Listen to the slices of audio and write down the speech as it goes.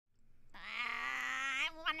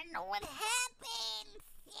know what happens.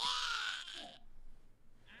 Yeah.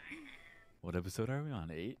 What episode are we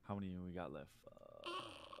on? 8? How many we got left? 1,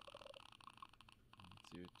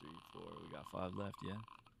 2, 3, 4. We got 5 left, yeah?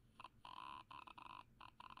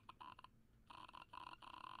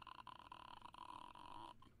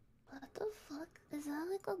 What the fuck? Is that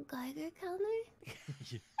like a Geiger counter?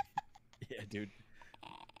 Yeah, dude.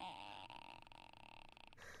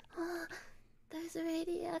 Oh, there's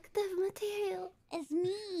radioactive material. It's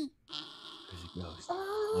me. There's a ghost.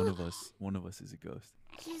 Oh, One of us is a ghost.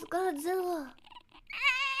 she's Godzilla.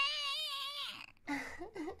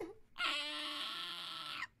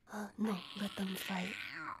 Oh no, let them fight.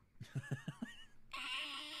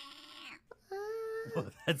 Oh,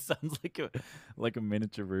 that sounds like a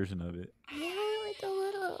miniature version of it. Yeah, like a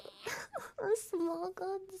little, a small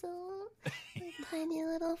Godzilla. With tiny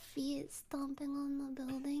little feet stomping on the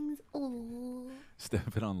buildings. Oh.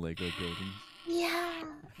 Stepping on Lego buildings. Yeah.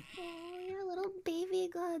 Oh, you're a little baby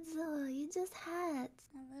Godzilla. You just hatched.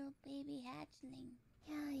 A little baby hatchling.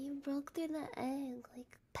 Yeah, you broke through the egg.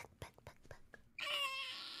 Like, peck, peck, peck, peck.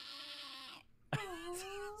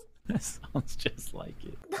 That sounds just like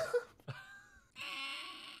it.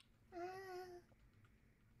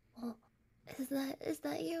 Oh, is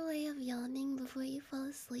that your way of yawning before you fall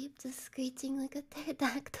asleep? Just screeching like a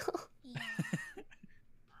pterodactyl? Yeah.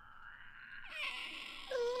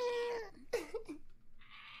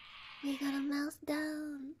 We got a mouse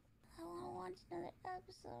down. I want to watch another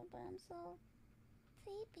episode, but I'm so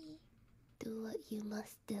sleepy. Do what you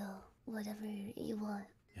must do. Whatever you want.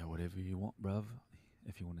 Yeah, whatever you want, bruv.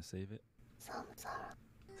 If you want to save it. Samsara.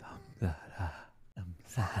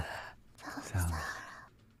 Samsara. Samsara.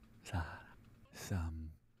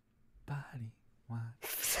 Somebody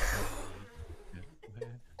wants.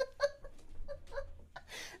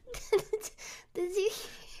 Did you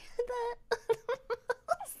hear that?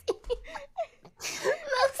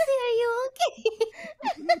 Mousy, are you okay?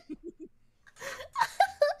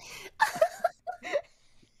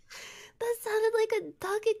 That sounded like a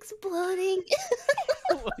duck exploding.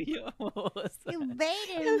 What was that? You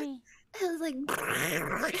baited me. I was like,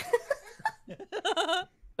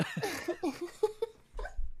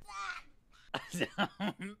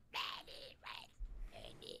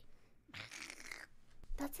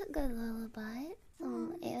 that's a good lullaby.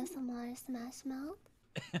 Some ASMR smash mouth.